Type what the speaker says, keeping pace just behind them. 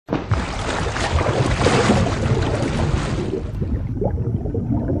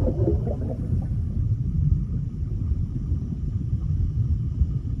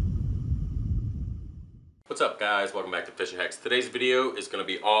guys? Welcome back to Fishing Hacks. Today's video is going to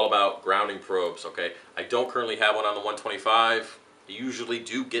be all about grounding probes, okay? I don't currently have one on the 125. I usually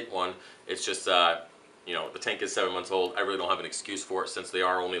do get one. It's just, you know, the tank is 7 months old. I really don't have an excuse for it since they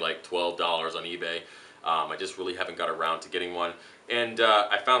are only like $12 on eBay. I just really haven't got around to getting one. And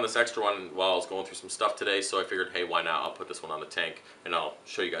I found this extra one while I was going through some stuff today, so I figured, hey, why not? I'll put this one on the tank and I'll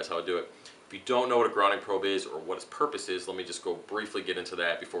show you guys how I do it. If you don't know what a grounding probe is or what its purpose is, let me just go briefly get into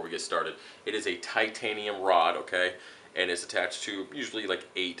that before we get started. It is a titanium rod, okay, and it's attached to usually like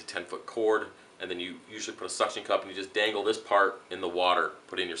 8 to 10 foot cord, and then you usually put a suction cup and you just dangle this part in the water,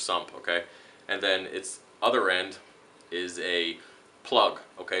 put it in your sump, okay, and then its other end is a plug,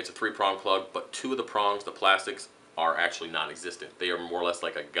 okay. It's a 3-prong plug, but 2 of the prongs, the plastics, are actually non-existent. They are more or less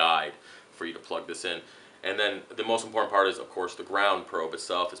like a guide for you to plug this in. And then the most important part is, of course, the ground probe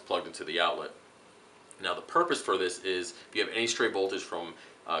itself is plugged into the outlet. Now the purpose for this is if you have any stray voltage from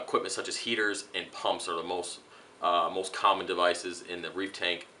equipment such as heaters and pumps are the most common devices in the reef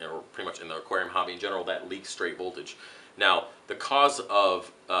tank, or pretty much in the aquarium hobby in general, that leaks straight voltage. Now the cause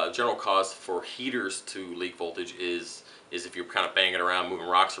of, general cause for heaters to leak voltage is if you're kind of banging around, moving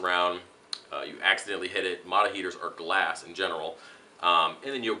rocks around, you accidentally hit it. A lot of heaters are glass in general.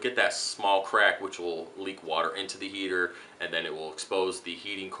 And then you'll get that small crack which will leak water into the heater, and then it will expose the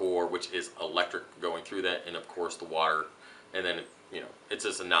heating core, which is electric going through that, and of course the water. And then, you know, it's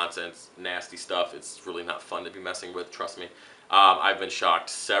just a nonsense, nasty stuff. It's really not fun to be messing with, trust me. I've been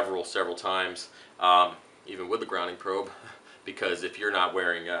shocked several times, even with the grounding probe, because if you're not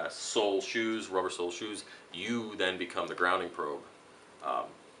wearing sole shoes, rubber sole shoes, you then become the grounding probe.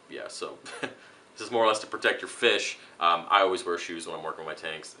 Yeah, so this is more or less to protect your fish. I always wear shoes when I'm working with my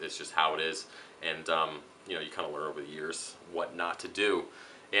tanks. It's just how it is. And, you know, you kind of learn over the years what not to do.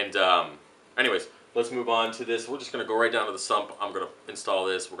 And anyways, let's move on to this. We're just going to go right down to the sump. I'm going to install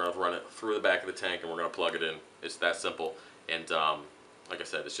this. We're going to run it through the back of the tank, and we're going to plug it in. It's that simple. And like I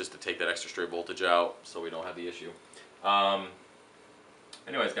said, it's just to take that extra stray voltage out so we don't have the issue.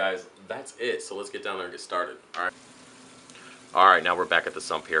 Anyways, guys, that's it. So let's get down there and get started. All right. Alright, now we're back at the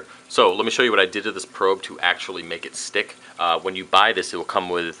sump here. So let me show you what I did to this probe to actually make it stick. When you buy this, it will come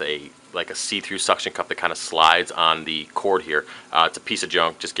with a see-through suction cup that kind of slides on the cord here. It's a piece of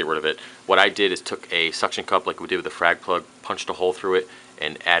junk, just get rid of it. What I did is took a suction cup like we did with the frag plug, punched a hole through it,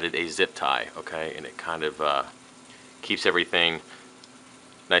 and added a zip tie, okay? And it kind of keeps everything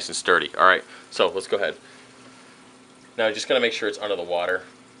nice and sturdy. Alright, so let's go ahead. Now I'm just going to make sure it's under the water.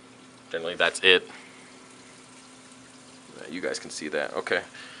 Generally, that's it. You guys can see that, okay.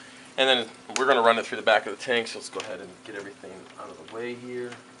 And then we're going to run it through the back of the tank, so let's go ahead and get everything out of the way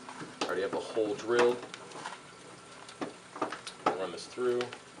here. I already have the hole drilled. Run this through. I'm going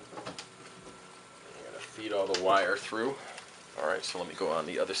to feed all the wire through. Alright, so let me go on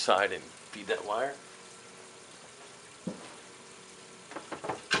the other side and feed that wire.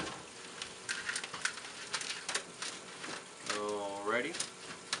 Alrighty.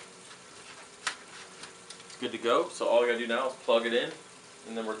 Good to go. So all I gotta do now is plug it in,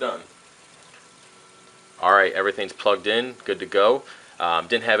 and then we're done. Alright, everything's plugged in, good to go.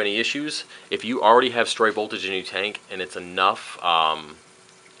 Didn't have any issues. If you already have stray voltage in your tank and it's enough,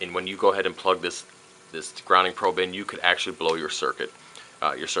 and when you go ahead and plug this grounding probe in, you could actually blow your circuit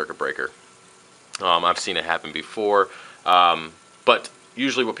breaker. I've seen it happen before, but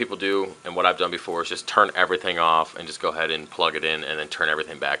usually what people do, and what I've done before, is just turn everything off and just go ahead and plug it in and then turn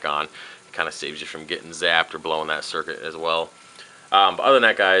everything back on. Kind of saves you from getting zapped or blowing that circuit as well. But other than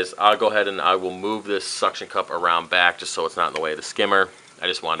that, guys, I'll go ahead and I will move this suction cup around back just so it's not in the way of the skimmer. I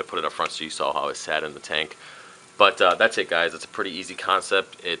just wanted to put it up front so you saw how it sat in the tank. But that's it, guys. It's a pretty easy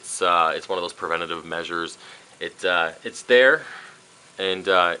concept. It's one of those preventative measures. It's there, and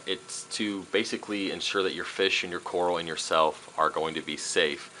it's to basically ensure that your fish and your coral and yourself are going to be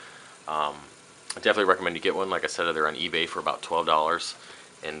safe. I definitely recommend you get one. Like I said, they're on eBay for about $12.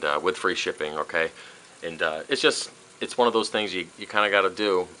 And with free shipping, okay? And it's one of those things you kind of got to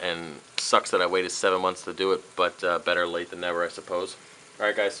do, and it sucks that I waited 7 months to do it, but better late than never, I suppose.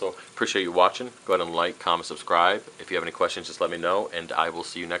 Alright guys, so appreciate you watching. Go ahead and like, comment, subscribe. If you have any questions, just let me know, and I will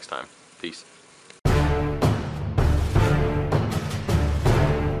see you next time. Peace.